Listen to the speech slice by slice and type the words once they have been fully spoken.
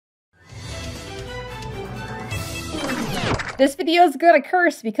This video is gonna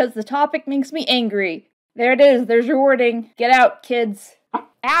curse because the topic makes me angry. There it is, there's your warning. Get out, kids.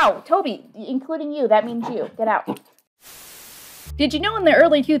 Ow, Toby, including you, that means you. Get out. Did you know in the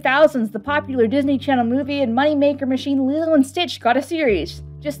early 2000s, the popular Disney Channel movie and moneymaker machine Lilo and Stitch got a series?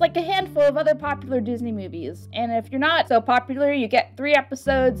 Just like a handful of other popular Disney movies. And if you're not so popular, you get 3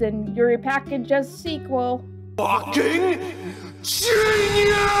 episodes and you're repackaged as a sequel. Fucking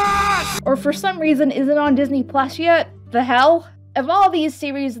genius! Or for some reason isn't on Disney Plus yet? The hell? Of all these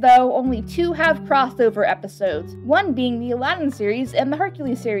series though, only 2 have crossover episodes, one being the Aladdin series and the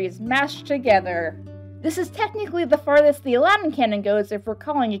Hercules series mashed together. This is technically the farthest the Aladdin canon goes if we're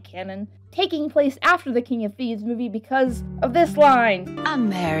calling it canon, taking place after the King of Thieves movie because of this line. I'm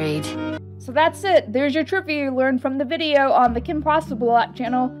married. So that's it, there's your trivia you learned from the video on the KimPossibleAlot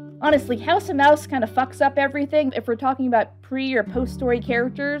channel. Honestly, House of Mouse kind of fucks up everything if we're talking about pre- or post-story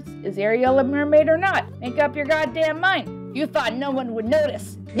characters. Is Ariel a mermaid or not? Make up your goddamn mind. You thought no one would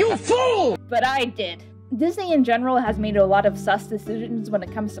notice. You fool! But I did. Disney in general has made a lot of sus decisions when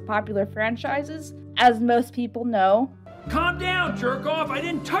it comes to popular franchises, as most people know. Calm down, jerk off. I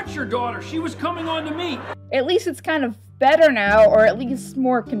didn't touch your daughter. She was coming on to me. At least it's kind of better now, or at least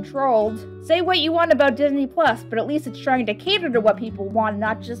more controlled. Say what you want about Disney Plus, but at least it's trying to cater to what people want,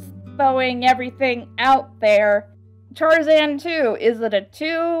 not just throwing everything out there. Tarzan 2, is it a 2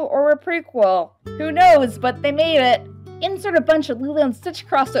 or a prequel? Who knows, but they made it. Insert a bunch of Lilo and Stitch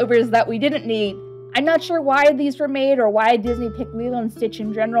crossovers that we didn't need. I'm not sure why these were made or why Disney picked Lilo and Stitch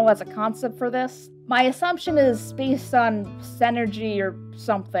in general as a concept for this. My assumption is based on synergy or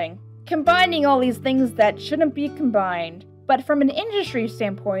something. Combining all these things that shouldn't be combined. But from an industry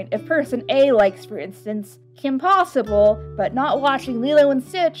standpoint, if person A likes, for instance, Kim Possible, but not watching Lilo and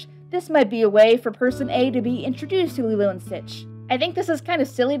Stitch, this might be a way for person A to be introduced to Lilo and Stitch. I think this is kind of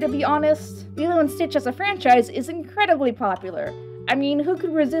silly to be honest. Lilo and Stitch as a franchise is incredibly popular. I mean, who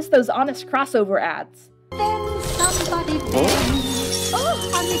could resist those honest crossover ads? Then somebody bends.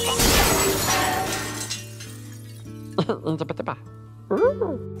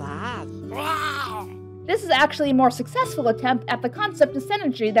 This is actually a more successful attempt at the concept of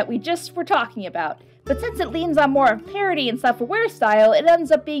synergy that we just were talking about. But since it leans on more of parody and self-aware style, it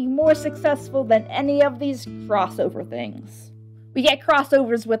ends up being more successful than any of these crossover things. We get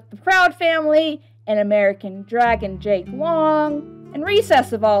crossovers with the Proud Family, An American Dragon Jake Long, and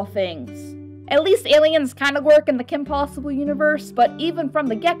Recess of all things. At least aliens kind of work in the Kim Possible universe, but even from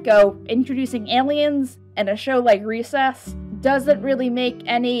the get-go, introducing aliens and a show like Recess doesn't really make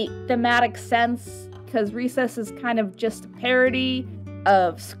any thematic sense, because Recess is kind of just a parody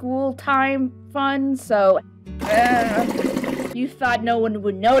of school time fun, so you thought no one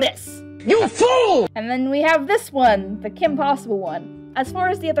would notice. You fool! And then we have this one, the Kim Possible one. As far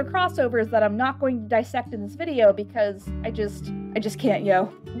as the other crossovers that I'm not going to dissect in this video because I just can't,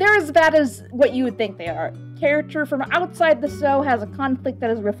 yo. They're as bad as what you would think they are. Character from outside the show has a conflict that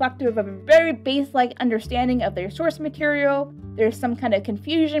is reflective of a very base-like understanding of their source material. There's some kind of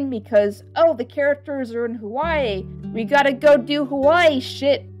confusion because, oh, the characters are in Hawaii. We gotta go do Hawaii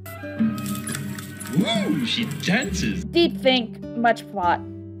shit. Ooh, she dances. Deep think, much plot.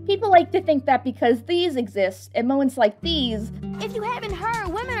 People like to think that because these exist, and moments like these... If you haven't heard,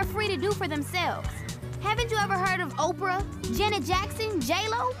 women are free to do for themselves. Haven't you ever heard of Oprah, Janet Jackson,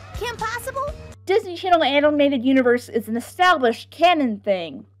 J-Lo, Kim Possible? Disney Channel animated universe is an established canon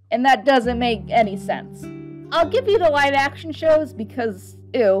thing, and that doesn't make any sense. I'll give you the live-action shows because,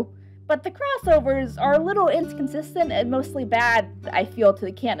 ew, but the crossovers are a little inconsistent and mostly bad, I feel, to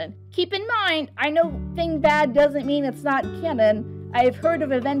the canon. Keep in mind, I know thing bad doesn't mean it's not canon. I have heard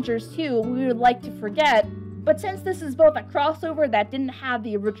of Avengers 2, we would like to forget, but since this is both a crossover that didn't have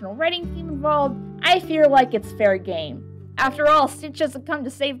the original writing team involved, I feel like it's fair game. After all, Stitch doesn't come to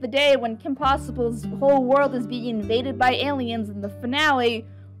save the day when Kim Possible's whole world is being invaded by aliens in the finale,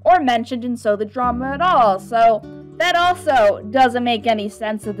 or mentioned in So the Drama at all, so that also doesn't make any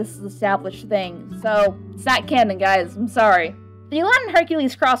sense if this is an established thing, so it's not canon, guys, I'm sorry. The Aladdin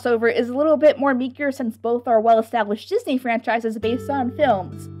Hercules crossover is a little bit more meeker since both are well-established Disney franchises based on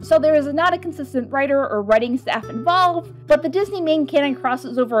films, so there is not a consistent writer or writing staff involved, but the Disney main canon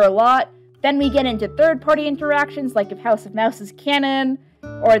crosses over a lot. Then we get into third-party interactions like if House of Mouse is canon,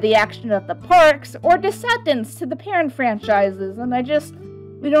 or the action of the parks, or descendants to the parent franchises, and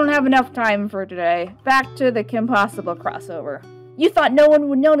we don't have enough time for today. Back to the Kim Possible crossover. You thought no one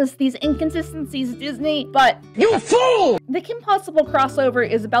would notice these inconsistencies, Disney, but... You fool! The Kim Possible crossover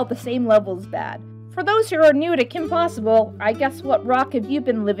is about the same level as bad. For those who are new to Kim Possible, I guess what rock have you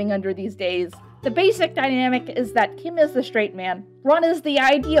been living under these days? The basic dynamic is that Kim is the straight man, Ron is the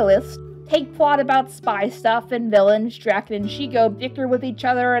idealist, fake plot about spy stuff and villains. Draken and Shigo bicker with each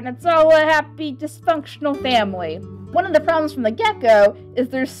other, and it's all a happy, dysfunctional family. One of the problems from the get-go is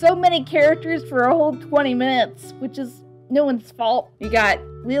there's so many characters for a whole 20 minutes, which is no one's fault. You got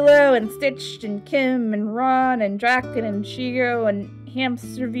Lilo and Stitch and Kim and Ron and Draken and Shigo and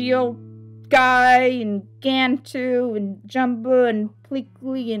Hamster Veal Guy and Gantu and Jumbo and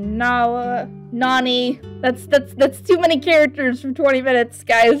Pleakley and Nani. That's too many characters for 20 minutes,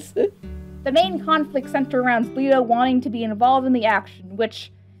 guys. The main conflict centers around Lilo wanting to be involved in the action,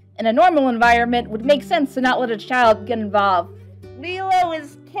 which, in a normal environment, would make sense to not let a child get involved. Lilo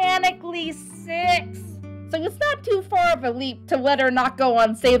is technically 6, so it's not too far of a leap to let her not go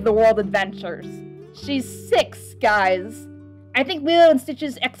on Save the World adventures. She's 6, guys. I think Lilo and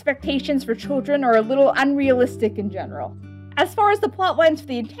Stitch's expectations for children are a little unrealistic in general. As far as the plot lines for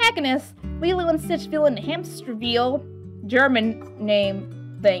the antagonists, Lilo and Stitch villain Hamster Veal, German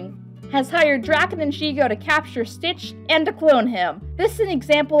name thing, has hired Draken and Shigo to capture Stitch and to clone him. This is an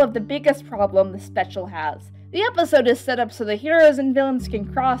example of the biggest problem the special has. The episode is set up so the heroes and villains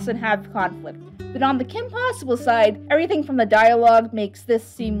can cross and have conflict. But on the Kim Possible side, everything from the dialogue makes this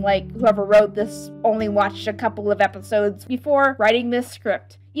seem like whoever wrote this only watched a couple of episodes before writing this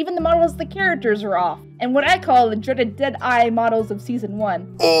script. Even the models of the characters are off, and what I call the dreaded dead eye models of Season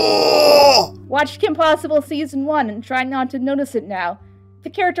 1. Watch Kim Possible Season 1 and try not to notice it now. The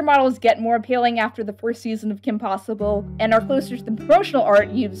character models get more appealing after the first season of Kim Possible, and are closer to the promotional art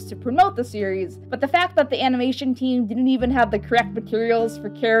used to promote the series, but the fact that the animation team didn't even have the correct materials for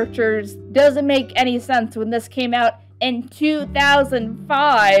characters doesn't make any sense when this came out in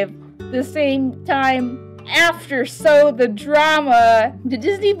 2005, the same time after So the Drama. Did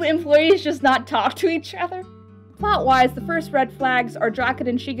Disney employees just not talk to each other? Plot-wise, the first red flags are Draken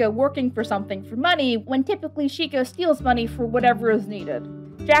and Shigo working for something for money, when typically Shigo steals money for whatever is needed.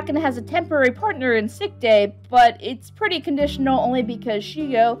 Draken has a temporary partner in sick day, but it's pretty conditional only because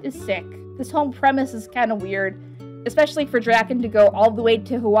Shigo is sick. This whole premise is kinda weird, especially for Draken to go all the way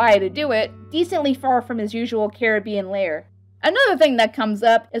to Hawaii to do it, decently far from his usual Caribbean lair. Another thing that comes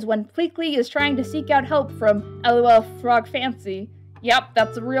up is when Pleakley is trying to seek out help from LOL Frog Fancy. Yep,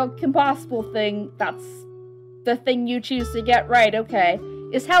 that's a real Kim Possible thing. That's the thing you choose to get right, okay,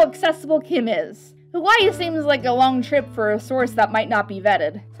 is how accessible Kim is. Hawaii seems like a long trip for a source that might not be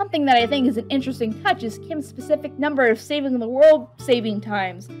vetted. Something that I think is an interesting touch is Kim's specific number of saving the world saving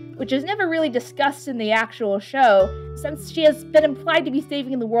times, which is never really discussed in the actual show, since she has been implied to be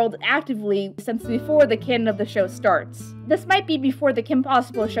saving the world actively since before the canon of the show starts. This might be before the Kim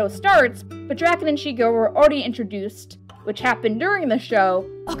Possible show starts, but Draken and Shigo were already introduced, which happened during the show.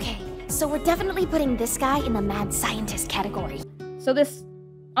 Okay, so we're definitely putting this guy in the mad scientist category. So this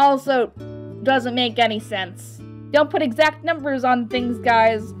also doesn't make any sense. Don't put exact numbers on things,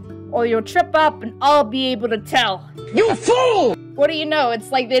 guys, or you'll trip up and I'll be able to tell. You fool! What do you know?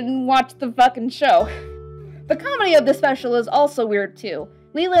 It's like they didn't watch the fucking show. The comedy of the special is also weird too.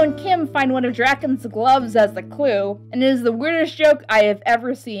 Lilo and Kim find one of Draken's gloves as the clue, and it is the weirdest joke I have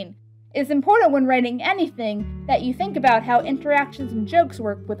ever seen. It's important when writing anything that you think about how interactions and jokes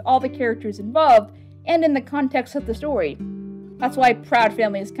work with all the characters involved, and in the context of the story. That's why Proud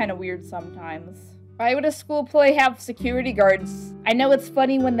Family is kind of weird sometimes. Why would a school play have security guards? I know it's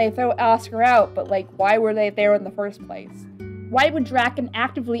funny when they throw Oscar out, but like, why were they there in the first place? Why would Draken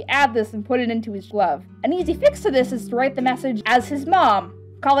actively add this and put it into his glove? An easy fix to this is to write the message as his mom.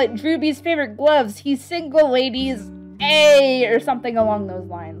 Call it Drewby's favorite gloves, he's single, ladies, or something along those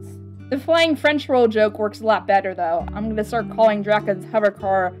lines. The flying French roll joke works a lot better though. I'm gonna start calling Draken's hover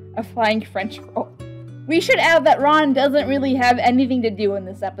car a flying French roll. We should add that Ron doesn't really have anything to do in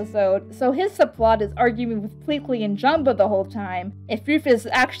this episode, so his subplot is arguing with Pleakley and Jumbo the whole time if Rufus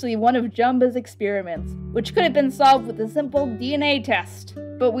is actually one of Jumbo's experiments, which could have been solved with a simple DNA test.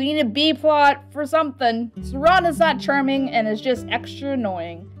 But we need a B-plot for something, so Ron is not charming and is just extra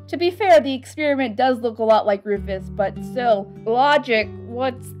annoying. To be fair, the experiment does look a lot like Rufus, but still, logic,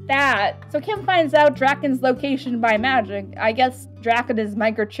 what's that? So Kim finds out Draken's location by magic. I guess Draken is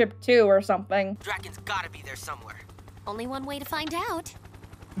microchipped too or something. Draken's gotta be there somewhere. Only one way to find out.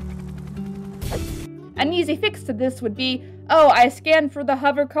 An easy fix to this would be, oh, I scanned for the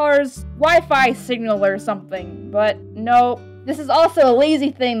hover car's Wi-Fi signal or something, but no. This is also a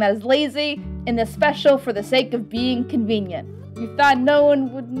lazy thing that is lazy in the special for the sake of being convenient. You thought no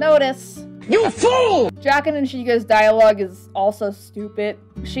one would notice. You fool! Draken and Shigo's dialogue is also stupid.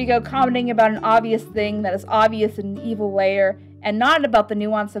 Shigo commenting about an obvious thing that is obvious in an evil layer, and not about the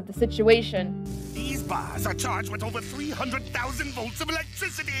nuance of the situation. These bars are charged with over 300,000 volts of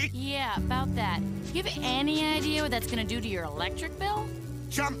electricity! Yeah, about that. Do you have any idea what that's gonna do to your electric bill?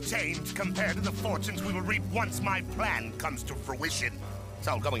 chump change compared to the fortunes we will reap once my plan comes to fruition. It's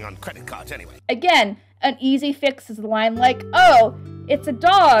all going on credit cards anyway. Again, an easy fix is a line like, oh, it's a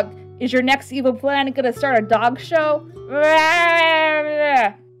dog. Is your next evil plan gonna start a dog show?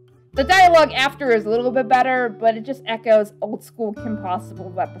 The dialogue after is a little bit better, but it just echoes old school Kim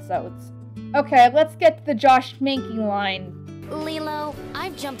Possible episodes. Okay, let's get to the Josh Mankey line. Lilo,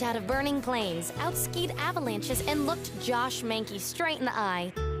 I've jumped out of burning planes, outskied avalanches, and looked Josh Mankey straight in the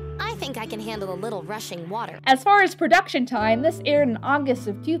eye. I think I can handle a little rushing water. As far as production time, this aired in August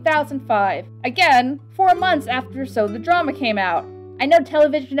of 2005. Again, 4 months after So the Drama came out. I know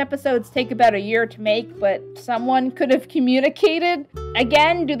television episodes take about a year to make, but someone could have communicated.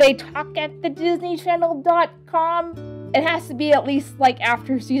 Again, do they talk at the DisneyChannel.com? It has to be at least like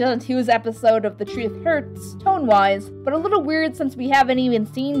after season 2's episode of The Truth Hurts, tone-wise, but a little weird since we haven't even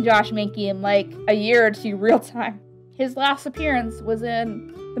seen Josh Mankey in like a year or two real time. His last appearance was in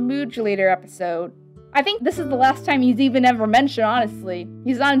the Moodulator episode. I think this is the last time he's even ever mentioned, honestly.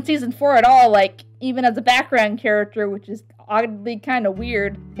 He's not in season 4 at all, like, even as a background character, which is oddly kind of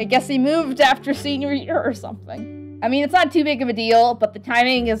weird. I guess he moved after senior year or something. I mean, it's not too big of a deal, but the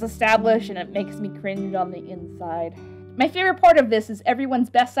timing is established and it makes me cringe on the inside. My favorite part of this is everyone's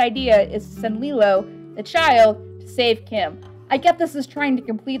best idea is to send Lilo, the child, to save Kim. I get this is trying to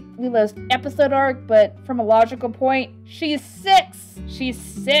complete Lilo's episode arc, but from a logical point, she's 6! She's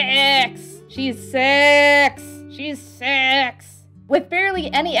 6! She's 6! She's 6! With barely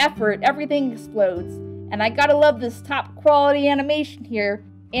any effort, everything explodes. And I gotta love this top quality animation here.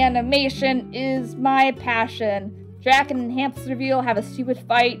 Animation is my passion. Draken and Hans's reveal have a stupid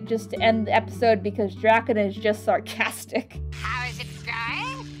fight just to end the episode because Draken is just sarcastic. How is it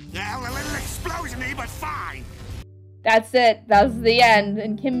going? Yeah, a little explosion-y, but fine. That's it. That was the end.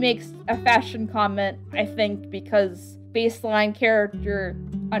 And Kim makes a fashion comment, I think, because baseline character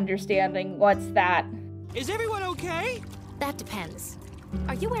understanding. What's that? Is everyone okay? That depends.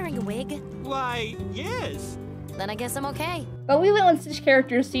 Are you wearing a wig? Why, yes. Then I guess I'm okay. The Lilo and Stitch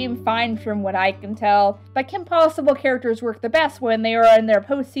characters seem fine from what I can tell, but Kim Possible characters work the best when they are in their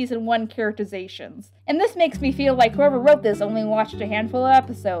post-season 1 characterizations. And this makes me feel like whoever wrote this only watched a handful of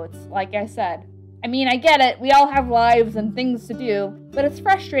episodes, like I said. I mean, I get it, we all have lives and things to do, but it's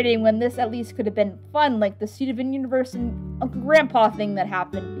frustrating when this at least could have been fun, like the Steven Universe and Uncle Grandpa thing that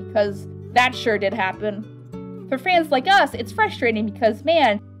happened, because that sure did happen. For fans like us, it's frustrating because,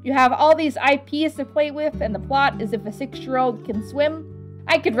 man, you have all these IPs to play with, and the plot is if a 6-year-old can swim.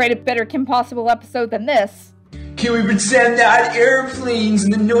 I could write a better Kim Possible episode than this. Can we pretend that airplanes in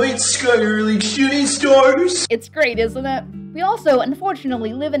the night sky are like shooting stars? It's great, isn't it? We also,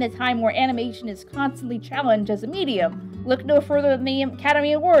 unfortunately, live in a time where animation is constantly challenged as a medium. Look no further than the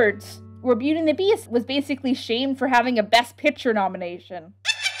Academy Awards, where Beauty and the Beast was basically shamed for having a Best Picture nomination.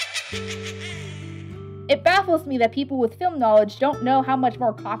 It baffles me that people with film knowledge don't know how much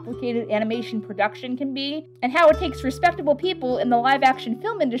more complicated animation production can be, and how it takes respectable people in the live-action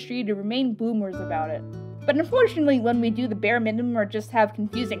film industry to remain boomers about it. But unfortunately, when we do the bare minimum or just have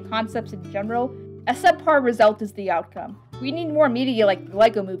confusing concepts in general, a subpar result is the outcome. We need more media like the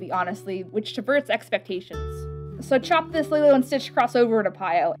Lego Movie, honestly, which subverts expectations. So chop this Lilo and Stitch crossover in a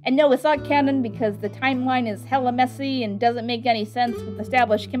pile. And no, it's not canon because the timeline is hella messy and doesn't make any sense with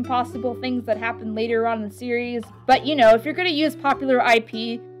established Kim Possible things that happen later on in the series. But you know, if you're gonna use popular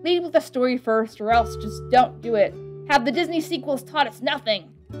IP, lead with the story first or else just don't do it. Have the Disney sequels taught us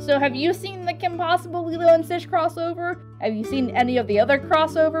nothing? So have you seen the Kim Possible Lilo and Stitch crossover? Have you seen any of the other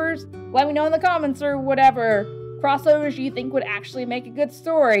crossovers? Let me know in the comments or whatever. Crossovers you think would actually make a good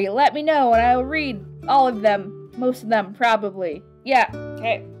story. Let me know and I will read all of them. Most of them, probably. Yeah,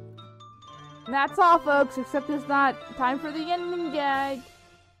 okay. That's all, folks, except it's not time for the ending gag.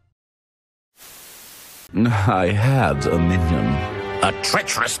 I had a minion. A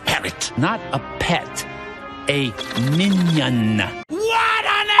treacherous parrot. Not a pet. A minion. What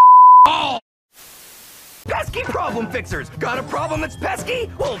an a**hole! Pesky problem fixers! Got a problem that's pesky?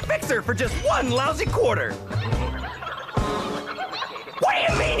 We'll fix her for just one lousy quarter. What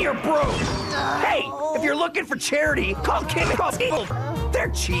do you mean you're broke? Hey, if you're looking for charity, call KimPossibleAlot. They're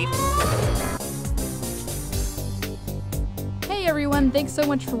cheap. Hey everyone, thanks so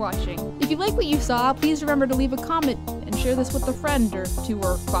much for watching. If you like what you saw, please remember to leave a comment and share this with a friend or 2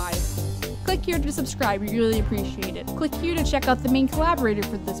 or 5. Click here to subscribe, we really appreciate it. Click here to check out the main collaborator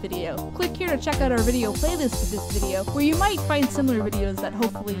for this video. Click here to check out our video playlist for this video, where you might find similar videos that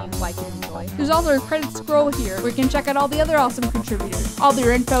hopefully you like and enjoy. There's also a credits scroll here, where you can check out all the other awesome contributors. All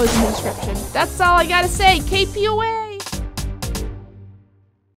their info is in the description. That's all I gotta say, KPON!